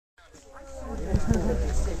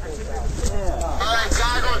Alright,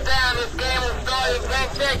 goggles down. This game will start in 10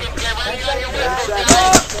 seconds. Get ready on your whistle,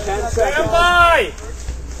 guys. 10 seconds. Stand by!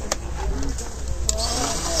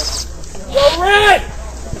 Go red!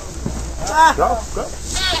 Go, go. Go,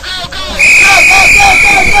 go, go!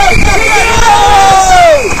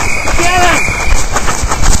 Get him!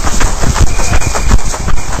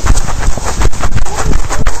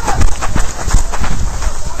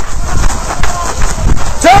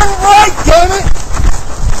 Turn right, damn it!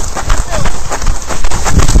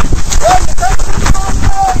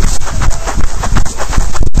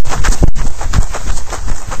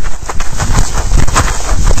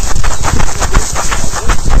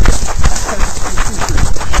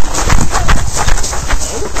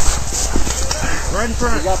 Right in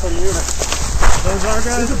front. Those are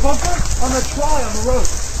guys? There's a bumper on the trolley on the road.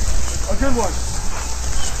 A good one.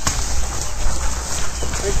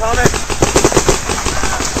 Hey, comment.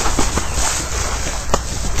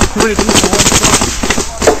 Too many people in one spot.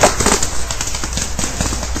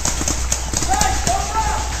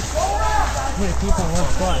 Too many people in one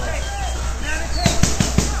spot.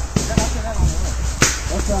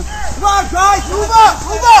 Come on, guys! Move up!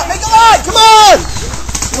 Move up! Make a line! Come on!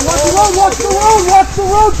 Watch the road! Watch the road! Watch the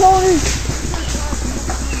road, Tony!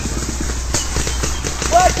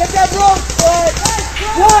 What? Get that road, Fred!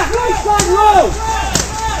 What? Right side road!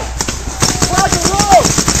 Watch the road!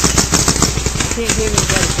 Can't hear me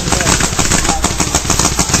better from there.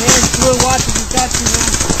 Hands blue, watch if you've got some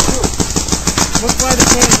hands. Look by the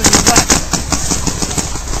hands on your left.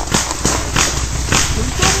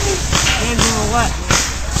 Hands on the left.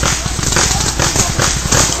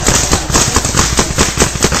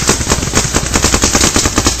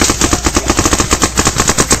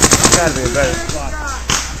 Gotta be better spot.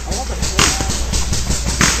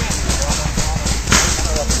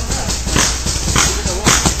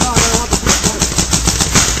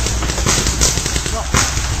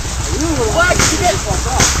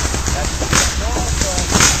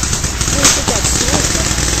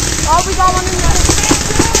 Oh, we got one in there.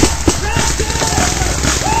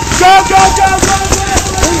 Go, go, go, go,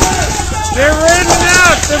 go! They're running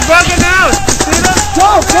out. They're bugging out. You see them?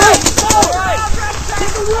 Go, go!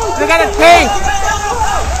 They got a tank.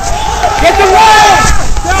 Get the wall.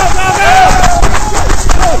 Go, go, go.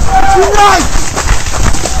 You're right!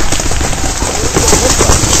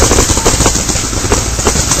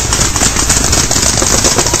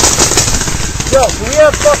 Yo, do we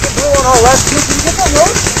have fucking blue on our left too? Can you get that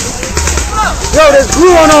road? Yo, there's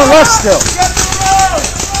blue on our left still.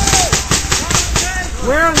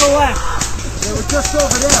 Where on the left? They were just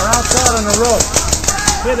over there, outside on the road.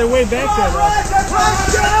 Yeah, they're way back there, bro.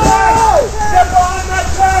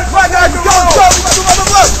 Right, guys, go, go!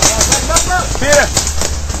 Here.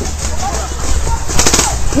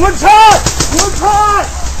 One's hot! One's hot!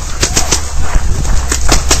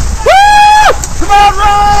 Woo! Come on,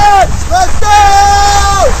 Rod! Let's go!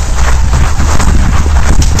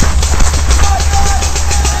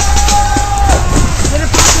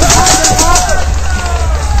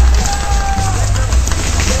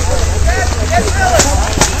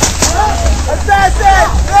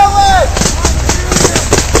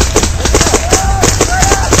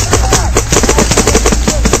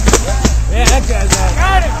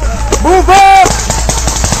 Move up!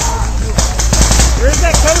 Where's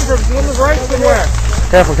that coming from? It's on the right somewhere.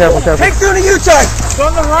 Careful, careful, careful. Tank's doing a U-turn! It's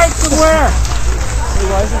on the right somewhere.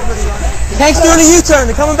 Tank's doing a U-turn.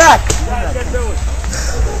 They're coming back.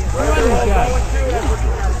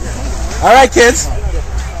 All right, kids.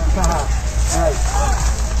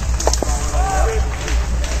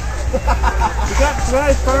 We got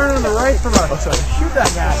guys firing on the right from us. Shoot that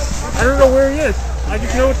guy. I don't know where he is. I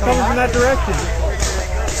just know it's coming from that direction.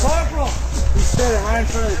 Corporal! He said it right in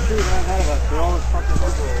front of the tree right ahead of us. They're all fucking people.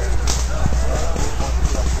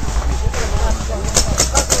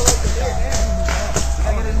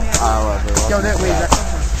 Yo, that way.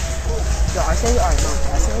 Yo, I say, alright, no,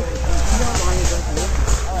 I say, you don't mind it going to me.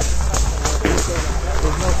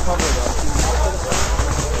 There's no cover though.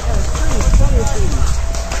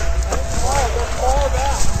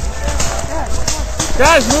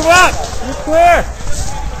 Guys, move up! You're clear!